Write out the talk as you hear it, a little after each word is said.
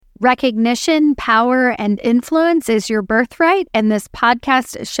Recognition, power, and influence is your birthright, and this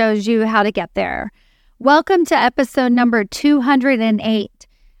podcast shows you how to get there. Welcome to episode number 208.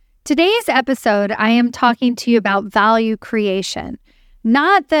 Today's episode, I am talking to you about value creation,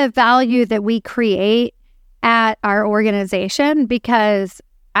 not the value that we create at our organization, because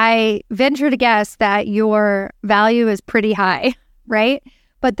I venture to guess that your value is pretty high, right?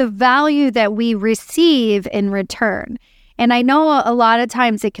 But the value that we receive in return. And I know a lot of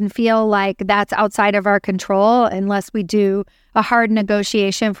times it can feel like that's outside of our control unless we do a hard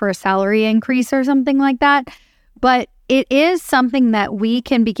negotiation for a salary increase or something like that. But it is something that we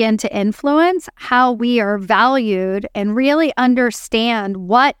can begin to influence how we are valued and really understand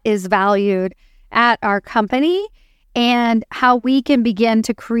what is valued at our company and how we can begin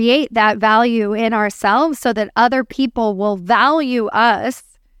to create that value in ourselves so that other people will value us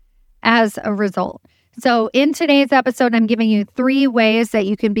as a result. So in today's episode, I'm giving you 3 ways that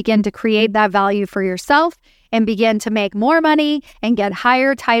you can begin to create that value for yourself and begin to make more money and get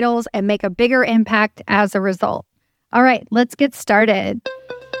higher titles and make a bigger impact as a result. All right, let's get started.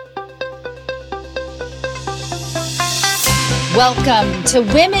 Welcome to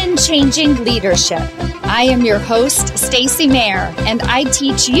Women Changing Leadership. I am your host, Stacey Mayer, and I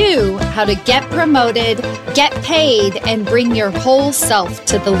teach you how to get promoted, get paid, and bring your whole self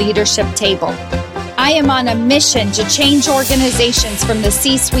to the leadership table. I am on a mission to change organizations from the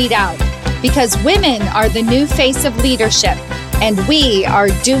C-suite out because women are the new face of leadership, and we are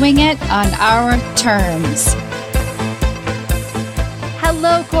doing it on our terms.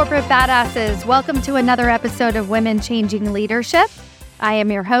 Hello, corporate badasses. Welcome to another episode of Women Changing Leadership. I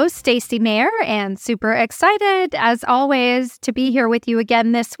am your host, Stacey Mayer, and super excited, as always, to be here with you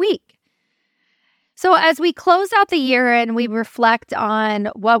again this week. So as we close out the year and we reflect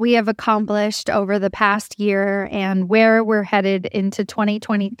on what we have accomplished over the past year and where we're headed into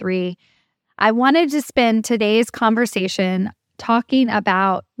 2023, I wanted to spend today's conversation talking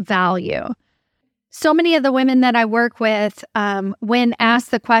about value. So many of the women that I work with, when asked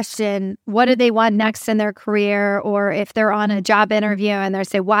the question, what do they want next in their career, or if they're on a job interview and they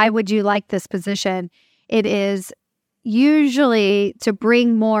say, why would you like this position? It is usually to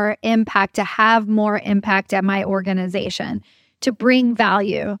bring more impact, to have more impact at my organization, to bring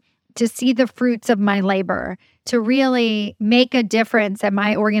value, to see the fruits of my labor, to really make a difference at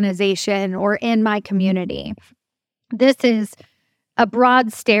my organization or in my community. This is a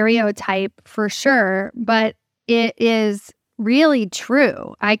broad stereotype for sure, but it is really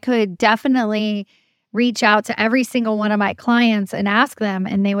true. I could definitely reach out to every single one of my clients and ask them,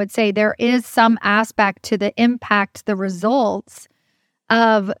 and they would say there is some aspect to the impact, the results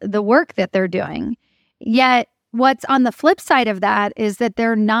of the work that they're doing. Yet what's on the flip side of that is that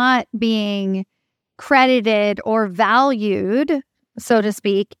they're not being credited or valued, so to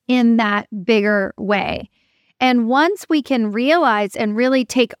speak, in that bigger way. And once we can realize and really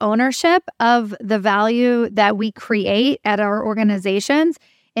take ownership of the value that we create at our organizations,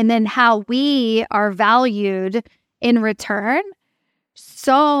 and then how we are valued in return,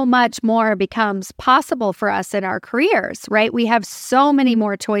 so much more becomes possible for us in our careers, right? We have so many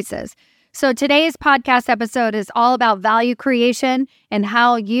more choices. So today's podcast episode is all about value creation and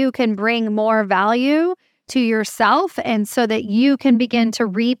how you can bring more value to yourself, and so that you can begin to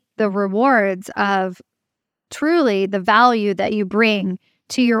reap the rewards of truly the value that you bring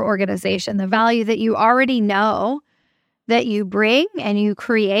to your organization, the value that you already know that you bring and you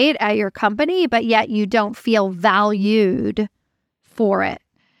create at your company, but yet you don't feel valued for it.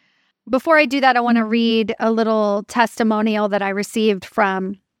 Before I do that, I want to read a little testimonial that I received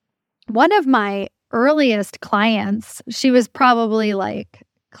from one of my earliest clients. She was probably like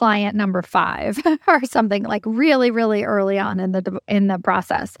client number 5 or something, like really, really early on in the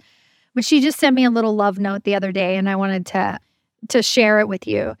process. But she just sent me a little love note the other day, and I wanted to share it with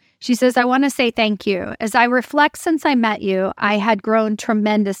you. She says, I want to say thank you. As I reflect since I met you, I had grown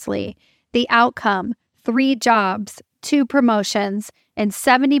tremendously. The outcome, 3 jobs, 2 promotions, and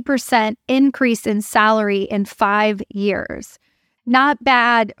 70% increase in salary in 5 years. Not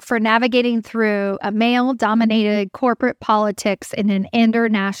bad for navigating through a male-dominated corporate politics in an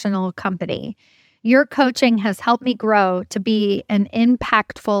international company. Your coaching has helped me grow to be an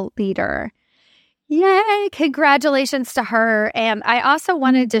impactful leader. Yay, congratulations to her. And I also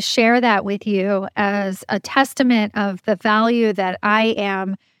wanted to share that with you as a testament of the value that I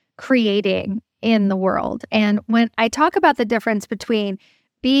am creating in the world. And when I talk about the difference between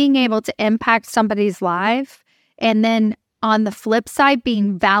being able to impact somebody's life and then on the flip side,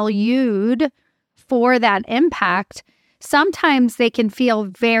 being valued for that impact, sometimes they can feel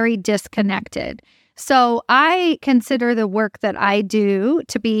very disconnected. So I consider the work that I do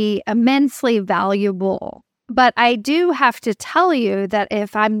to be immensely valuable. But I do have to tell you that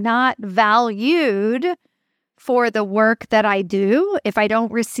if I'm not valued for the work that I do, if I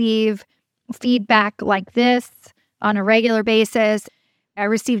don't receive feedback like this on a regular basis, I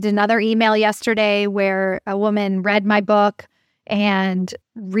received another email yesterday where a woman read my book and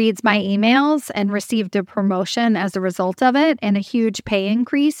reads my emails and received a promotion as a result of it and a huge pay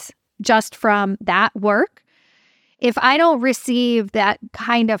increase just from that work. If I don't receive that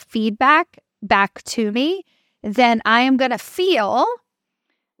kind of feedback back to me, then I am going to feel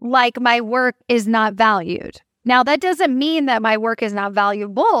like my work is not valued. Now, that doesn't mean that my work is not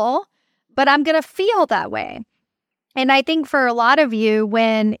valuable, but I'm going to feel that way. And I think for a lot of you,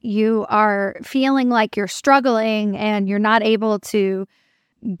 when you are feeling like you're struggling and you're not able to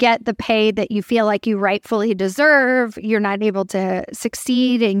get the pay that you feel like you rightfully deserve, you're not able to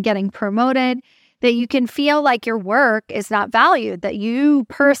succeed in getting promoted, that you can feel like your work is not valued, that you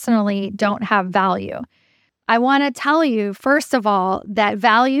personally don't have value. I want to tell you, first of all, that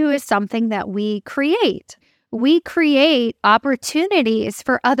value is something that we create. We create opportunities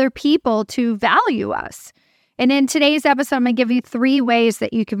for other people to value us. And in today's episode, I'm going to give you 3 ways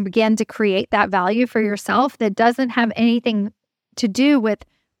that you can begin to create that value for yourself that doesn't have anything to do with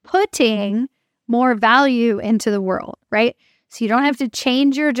putting more value into the world, right? So you don't have to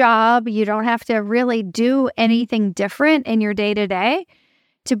change your job. You don't have to really do anything different in your day-to-day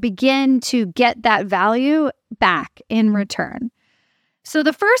to begin to get that value back in return. So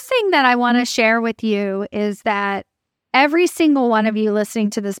the first thing that I want to share with you is that every single one of you listening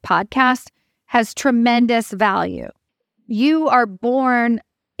to this podcast has tremendous value. You are born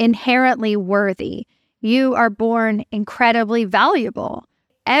inherently worthy. You are born incredibly valuable.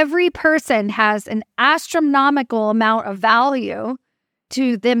 Every person has an astronomical amount of value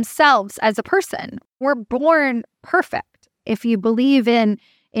to themselves as a person. We're born perfect. If you believe in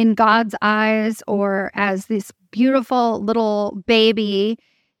God's eyes or as this beautiful little baby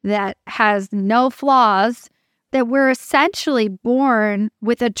that has no flaws, that we're essentially born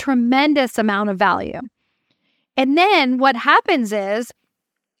with a tremendous amount of value. And then what happens is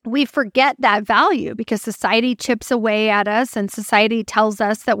we forget that value because society chips away at us and society tells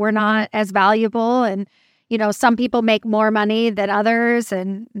us that we're not as valuable. And, some people make more money than others.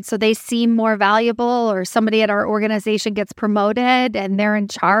 And so they seem more valuable, or somebody at our organization gets promoted and they're in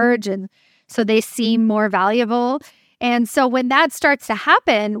charge. And so they seem more valuable. And so when that starts to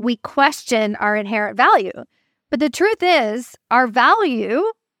happen, we question our inherent value. But the truth is, our value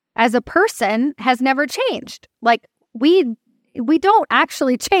as a person has never changed. Like we don't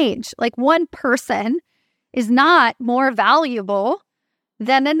actually change. Like one person is not more valuable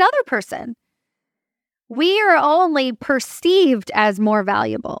than another person. We are only perceived as more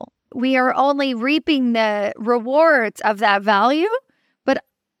valuable. We are only reaping the rewards of that value. But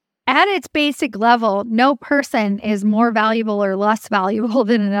at its basic level, no person is more valuable or less valuable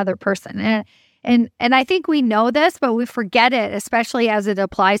than another person. And I think we know this, but we forget it, especially as it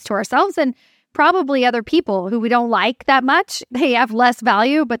applies to ourselves and probably other people who we don't like that much. They have less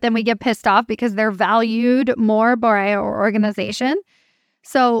value, but then we get pissed off because they're valued more by our organization.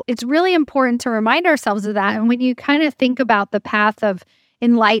 So it's really important to remind ourselves of that. And when you kind of think about the path of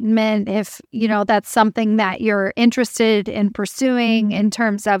enlightenment, if, that's something that you're interested in pursuing in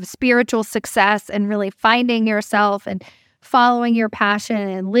terms of spiritual success and really finding yourself and following your passion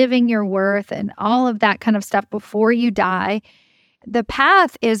and living your worth and all of that kind of stuff before you die, the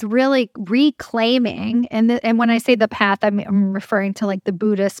path is really reclaiming. And when I say the path, I'm referring to like the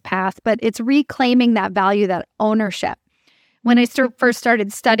Buddhist path, but it's reclaiming that value, that ownership. When I first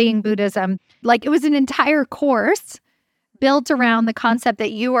started studying Buddhism, like it was an entire course built around the concept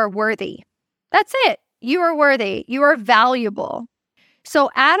that you are worthy. That's it. You are worthy. You are valuable.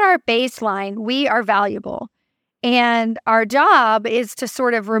 So at our baseline, we are valuable. And our job is to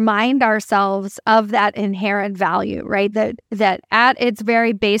sort of remind ourselves of that inherent value, right? That at its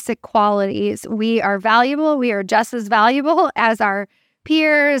very basic qualities, we are valuable. We are just as valuable as our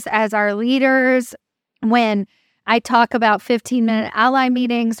peers, as our leaders. When I talk about 15-minute ally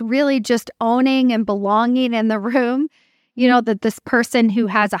meetings, really just owning and belonging in the room, that this person who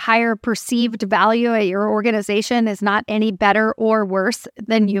has a higher perceived value at your organization is not any better or worse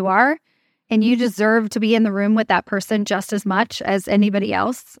than you are. And you deserve to be in the room with that person just as much as anybody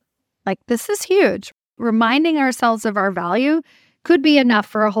else. Like, this is huge. Reminding ourselves of our value could be enough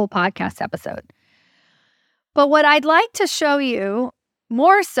for a whole podcast episode. But what I'd like to show you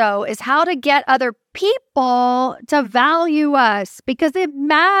more so is how to get other people to value us because it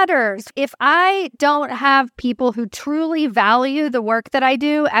matters. If I don't have people who truly value the work that I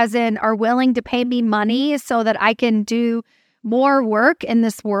do, as in are willing to pay me money so that I can do more work in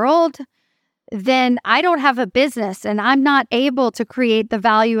this world, then I don't have a business and I'm not able to create the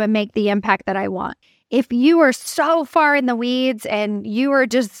value and make the impact that I want. If you are so far in the weeds and you are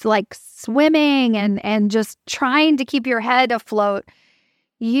just like swimming and just trying to keep your head afloat,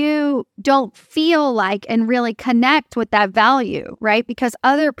 you don't feel like and really connect with that value, right? Because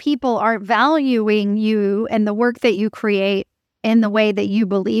other people aren't valuing you and the work that you create in the way that you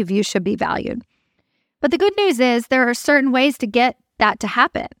believe you should be valued. But the good news is there are certain ways to get that to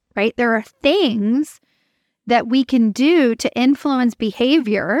happen, right? There are things that we can do to influence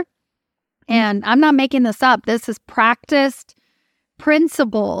behavior. And I'm not making this up. This is practiced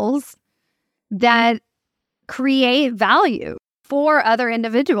principles that create value for other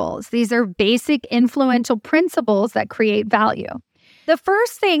individuals. These are basic influential principles that create value. The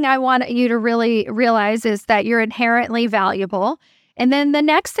first thing I want you to really realize is that you're inherently valuable. And then the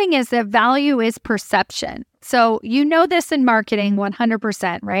next thing is that value is perception. So you know this in marketing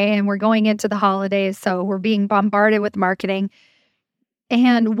 100%, right? And we're going into the holidays, so we're being bombarded with marketing.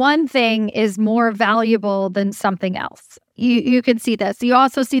 And one thing is more valuable than something else. You can see this. You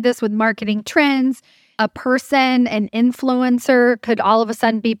also see this with marketing trends. A person, an influencer, could all of a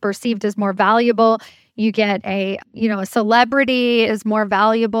sudden be perceived as more valuable. You get a celebrity is more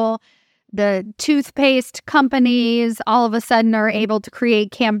valuable. The toothpaste companies all of a sudden are able to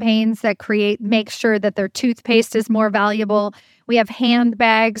create campaigns that make sure that their toothpaste is more valuable. We have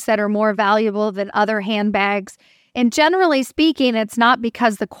handbags that are more valuable than other handbags. And generally speaking, it's not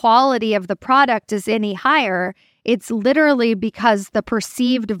because the quality of the product is any higher. It's literally because the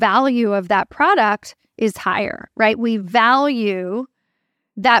perceived value of that product is higher, right? We value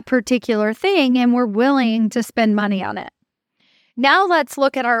that particular thing and we're willing to spend money on it. Now let's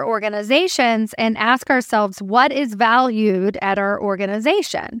look at our organizations and ask ourselves what is valued at our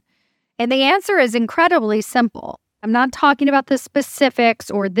organization. And the answer is incredibly simple. I'm not talking about the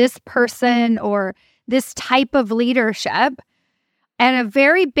specifics or this person or this type of leadership. At a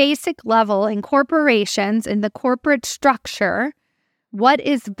very basic level in corporations, in the corporate structure, what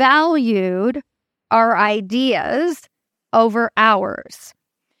is valued are ideas over hours.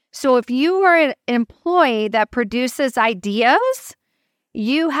 So if you are an employee that produces ideas,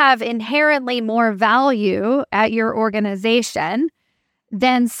 you have inherently more value at your organization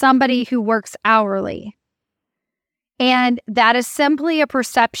than somebody who works hourly. And that is simply a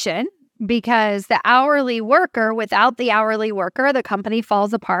perception, because the hourly worker, without the hourly worker, the company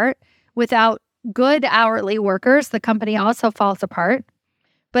falls apart. Without good hourly workers, the company also falls apart.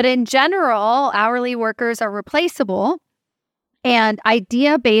 But in general, hourly workers are replaceable, and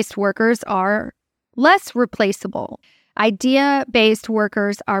idea-based workers are less replaceable. Idea-based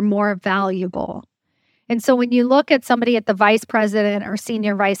workers are more valuable. And so when you look at somebody at the vice president or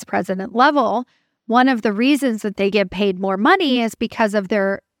senior vice president level, one of the reasons that they get paid more money is because of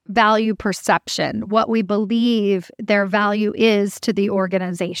their value perception, what we believe their value is to the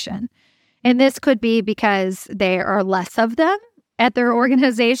organization. And this could be because there are less of them at their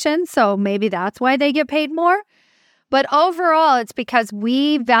organization, so maybe that's why they get paid more. But overall, it's because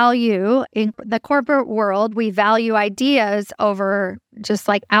we value, in the corporate world, we value ideas over just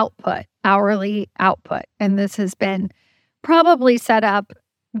like output, hourly output. And this has been probably set up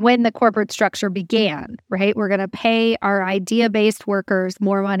when the corporate structure began, right? We're going to pay our idea-based workers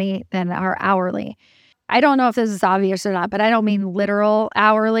more money than our hourly. I don't know if this is obvious or not, but I don't mean literal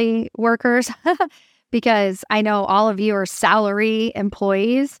hourly workers because I know all of you are salary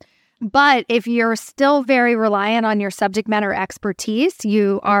employees. But if you're still very reliant on your subject matter expertise,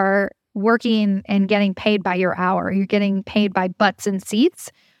 you are working and getting paid by your hour. You're getting paid by butts and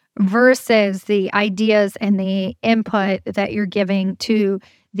seats versus the ideas and the input that you're giving to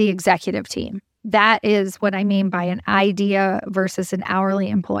the executive team. That is what I mean by an idea versus an hourly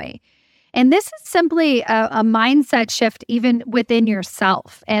employee. And this is simply a mindset shift even within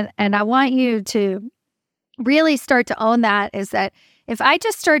yourself. And I want you to really start to own that, is that if I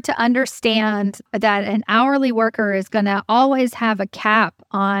just start to understand that an hourly worker is going to always have a cap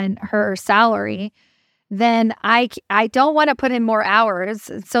on her salary, then I don't want to put in more hours.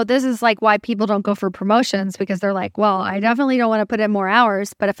 So this is like why people don't go for promotions, because they're like, well, I definitely don't want to put in more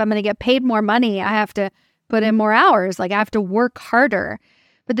hours, but if I'm going to get paid more money, I have to put in more hours. Like I have to work harder.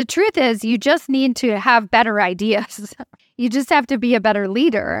 But the truth is, you just need to have better ideas. You just have to be a better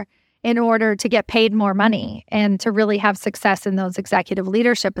leader in order to get paid more money and to really have success in those executive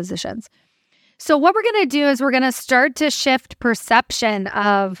leadership positions. So what we're going to do is we're going to start to shift perception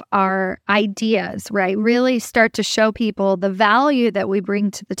of our ideas, right? Really start to show people the value that we bring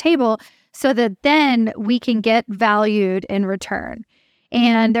to the table so that then we can get valued in return.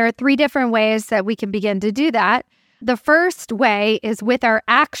 And there are 3 different ways that we can begin to do that. The first way is with our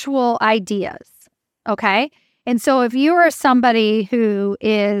actual ideas, okay? And so if you are somebody who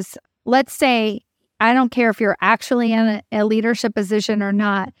is, let's say, I don't care if you're actually in a leadership position or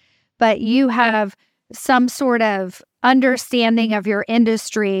not, but you have some sort of understanding of your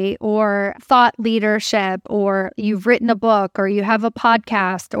industry or thought leadership, or you've written a book, or you have a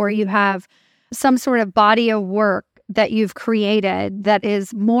podcast, or you have some sort of body of work that you've created that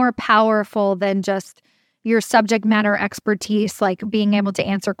is more powerful than just your subject matter expertise, like being able to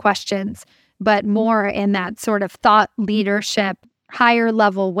answer questions, but more in that sort of thought leadership, higher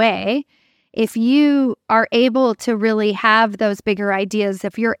level way. If you are able to really have those bigger ideas,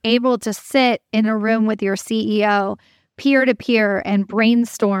 if you're able to sit in a room with your CEO peer-to-peer and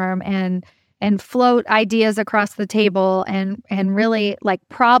brainstorm and float ideas across the table and really like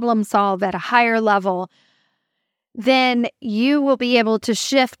problem solve at a higher level, then you will be able to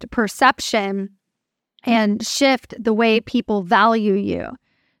shift perception and shift the way people value you.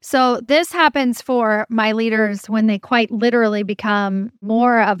 So this happens for my leaders when they quite literally become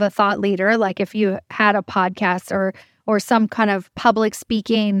more of a thought leader, like if you had a podcast or some kind of public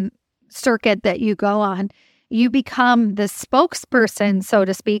speaking circuit that you go on, you become the spokesperson, so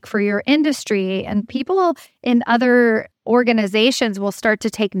to speak, for your industry. And people in other organizations will start to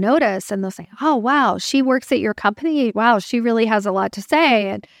take notice and they'll say, oh, wow, she works at your company. Wow, she really has a lot to say.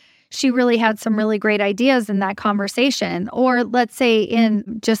 And she really had some really great ideas in that conversation. Or let's say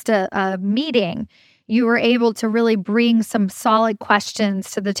in just a meeting, you were able to really bring some solid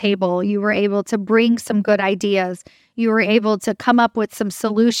questions to the table. You were able to bring some good ideas. You were able to come up with some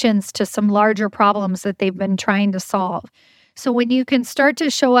solutions to some larger problems that they've been trying to solve. So when you can start to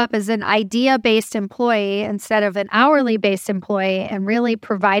show up as an idea-based employee instead of an hourly-based employee and really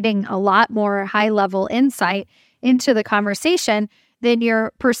providing a lot more high-level insight into the conversation, then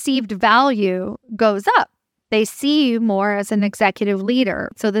your perceived value goes up. They see you more as an executive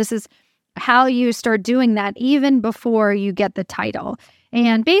leader. So this is how you start doing that even before you get the title.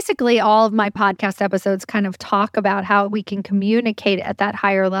 And basically, all of my podcast episodes kind of talk about how we can communicate at that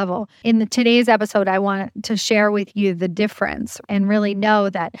higher level. In today's episode, I want to share with you the difference and really know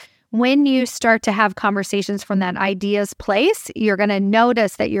that when you start to have conversations from that ideas place, you're going to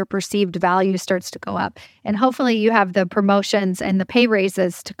notice that your perceived value starts to go up. And hopefully you have the promotions and the pay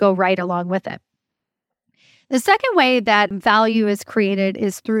raises to go right along with it. The second way that value is created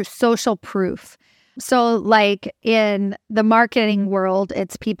is through social proof. So like in the marketing world,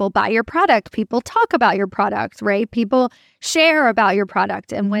 it's people buy your product, people talk about your product, right? People share about your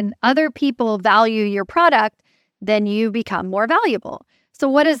product. And when other people value your product, then you become more valuable. So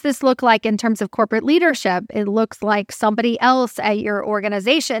what does this look like in terms of corporate leadership? It looks like somebody else at your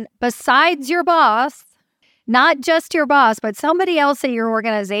organization, besides your boss, not just your boss, but somebody else at your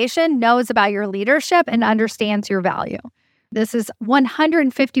organization knows about your leadership and understands your value. This is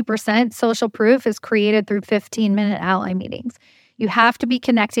 150% social proof is created through 15-minute ally meetings. You have to be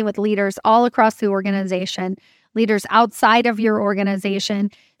connecting with leaders all across the organization, leaders outside of your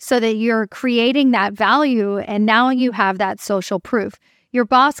organization, so that you're creating that value and now you have that social proof. Your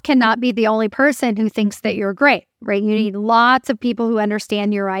boss cannot be the only person who thinks that you're great, right? You need lots of people who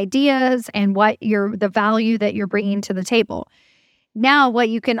understand your ideas and the value that you're bringing to the table. Now, what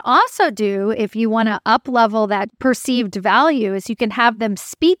you can also do if you want to up-level that perceived value is you can have them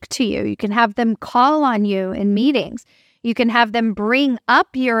speak to you. You can have them call on you in meetings. You can have them bring up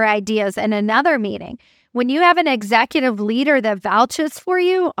your ideas in another meeting. When you have an executive leader that vouches for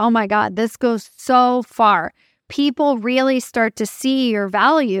you, oh my God, this goes so far. People really start to see your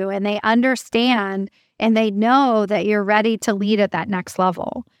value and they understand and they know that you're ready to lead at that next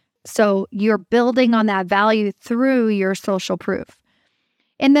level. So you're building on that value through your social proof.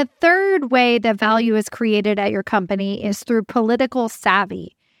 And the third way that value is created at your company is through political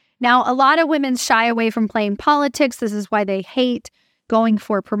savvy. Now, a lot of women shy away from playing politics. This is why they hate going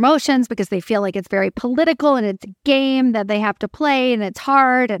for promotions because they feel like it's very political and it's a game that they have to play and it's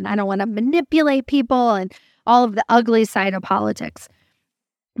hard and I don't want to manipulate people and all of the ugly side of politics.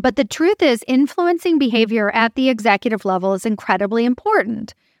 But the truth is, influencing behavior at the executive level is incredibly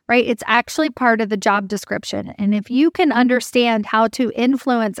important, right? It's actually part of the job description. And if you can understand how to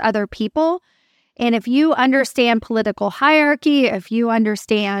influence other people, and if you understand political hierarchy, if you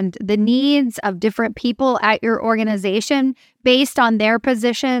understand the needs of different people at your organization based on their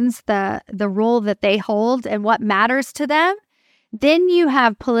positions, the role that they hold and what matters to them, then you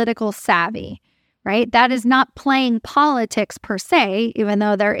have political savvy. right? That is not playing politics per se, even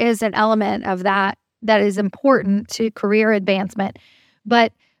though there is an element of that is important to career advancement.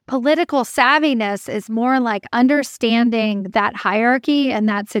 But political savviness is more like understanding that hierarchy and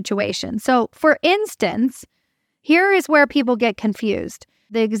that situation. So, for instance, here is where people get confused.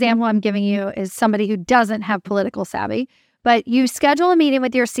 The example I'm giving you is somebody who doesn't have political savvy, but you schedule a meeting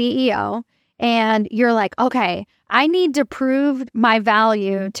with your CEO and you're like, okay, I need to prove my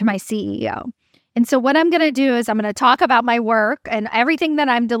value to my CEO. And so what I'm going to do is I'm going to talk about my work and everything that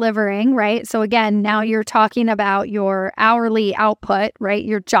I'm delivering, right? So again, now you're talking about your hourly output, right?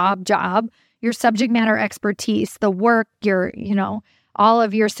 Your job, your subject matter expertise, the work, your, all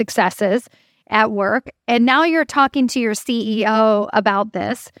of your successes at work. And now you're talking to your CEO about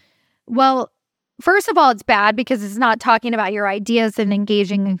this. Well, first of all, it's bad because it's not talking about your ideas and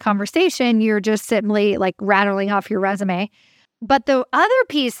engaging in conversation. You're just simply like rattling off your resume. But the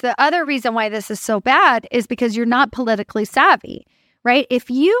other reason why this is so bad is because you're not politically savvy, right?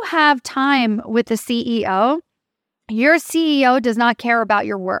 If you have time with the CEO, your CEO does not care about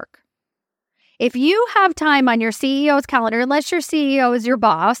your work. If you have time on your CEO's calendar, unless your CEO is your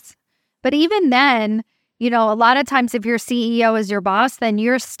boss, but even then, a lot of times if your CEO is your boss, then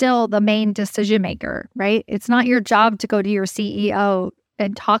you're still the main decision maker, right? It's not your job to go to your CEO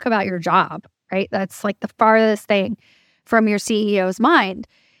and talk about your job, right? That's like the farthest thing from your CEO's mind.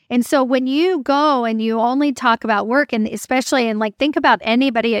 And so when you go and you only talk about work, and especially, and like think about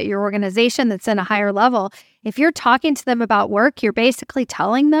anybody at your organization that's in a higher level, if you're talking to them about work, you're basically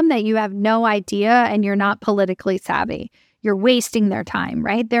telling them that you have no idea and you're not politically savvy. You're wasting their time,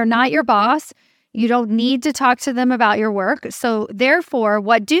 right? They're not your boss. You don't need to talk to them about your work. So therefore,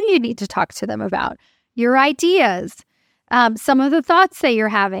 what do you need to talk to them about? Your ideas. Some of the thoughts that you're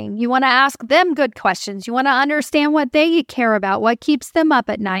having. You want to ask them good questions. You want to understand what they care about, what keeps them up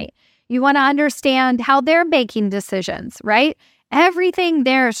at night. You want to understand how they're making decisions, right? Everything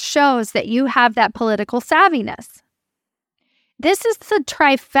there shows that you have that political savviness. This is the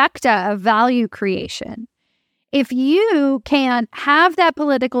trifecta of value creation. If you can have that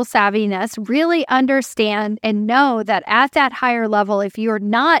political savviness, really understand and know that at that higher level, if you're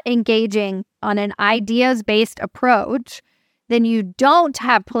not engaging on an ideas-based approach, then you don't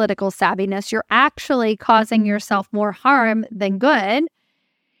have political savviness. You're actually causing yourself more harm than good.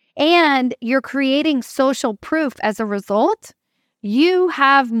 And you're creating social proof as a result. You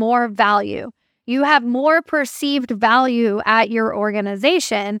have more value. You have more perceived value at your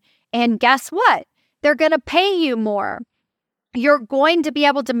organization. And guess what? They're going to pay you more. You're going to be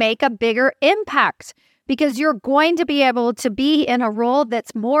able to make a bigger impact because you're going to be able to be in a role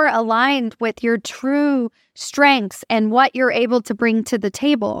that's more aligned with your true strengths and what you're able to bring to the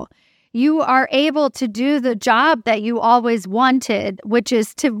table. You are able to do the job that you always wanted, which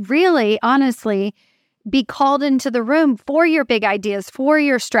is to really, honestly, be called into the room for your big ideas, for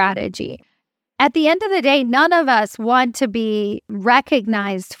your strategy. At the end of the day, none of us want to be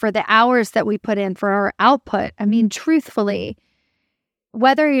recognized for the hours that we put in for our output. I mean, truthfully,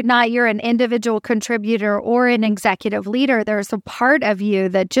 whether or not you're an individual contributor or an executive leader, there's a part of you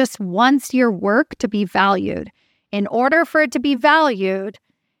that just wants your work to be valued. In order for it to be valued,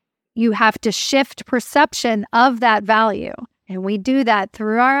 you have to shift perception of that value. And we do that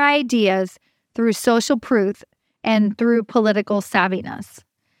through our ideas, through social proof, and through political savviness.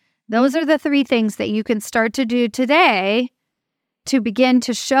 Those are the 3 things that you can start to do today to begin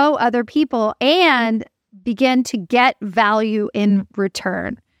to show other people and begin to get value in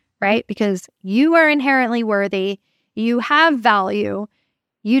return, right? Because you are inherently worthy. You have value.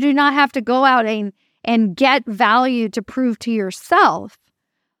 You do not have to go out and get value to prove to yourself,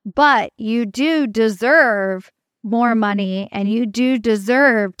 but you do deserve more money and you do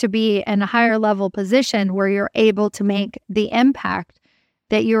deserve to be in a higher level position where you're able to make the impact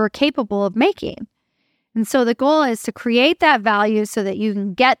that you're capable of making. And so the goal is to create that value so that you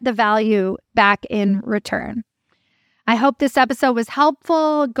can get the value back in return. I hope this episode was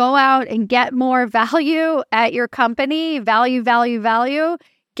helpful. Go out and get more value at your company. Value.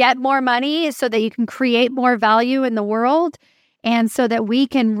 Get more money so that you can create more value in the world and so that we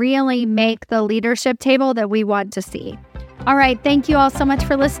can really make the leadership table that we want to see. All right. Thank you all so much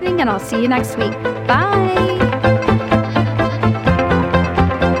for listening, and I'll see you next week. Bye.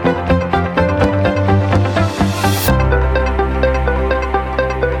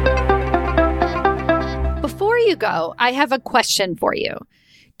 Go, I have a question for you.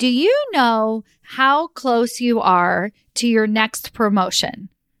 Do you know how close you are to your next promotion?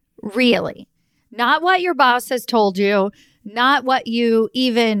 Really? Not what your boss has told you, not what you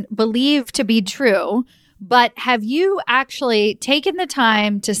even believe to be true, but have you actually taken the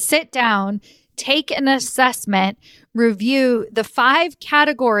time to sit down, take an assessment, review the 5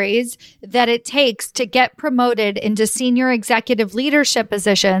 categories that it takes to get promoted into senior executive leadership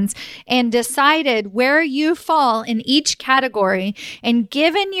positions, and decided where you fall in each category, and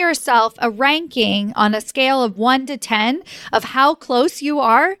given yourself a ranking on a scale of 1 to 10 of how close you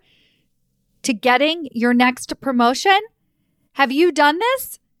are to getting your next promotion? Have you done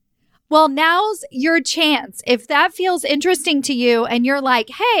this? Well, now's your chance. If that feels interesting to you and you're like,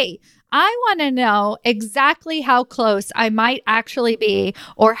 hey, I want to know exactly how close I might actually be,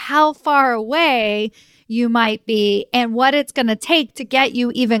 or how far away you might be, and what it's going to take to get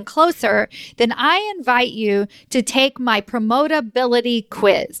you even closer, then I invite you to take my Promotability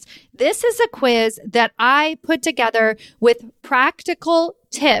quiz. This is a quiz that I put together with practical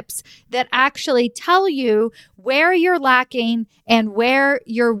tips that actually tell you where you're lacking and where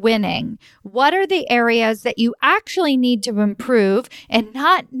you're winning. What are the areas that you actually need to improve, and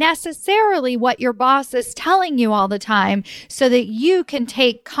not necessarily what your boss is telling you all the time, so that you can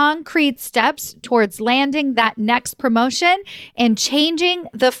take concrete steps towards landing that next promotion and changing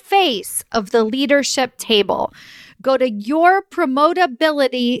the face of the leadership table. Go to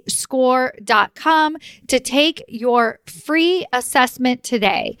yourpromotabilityscore.com to take your free assessment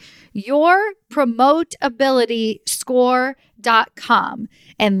today. Yourpromotabilityscore.com,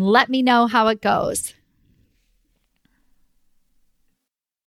 and let me know how it goes.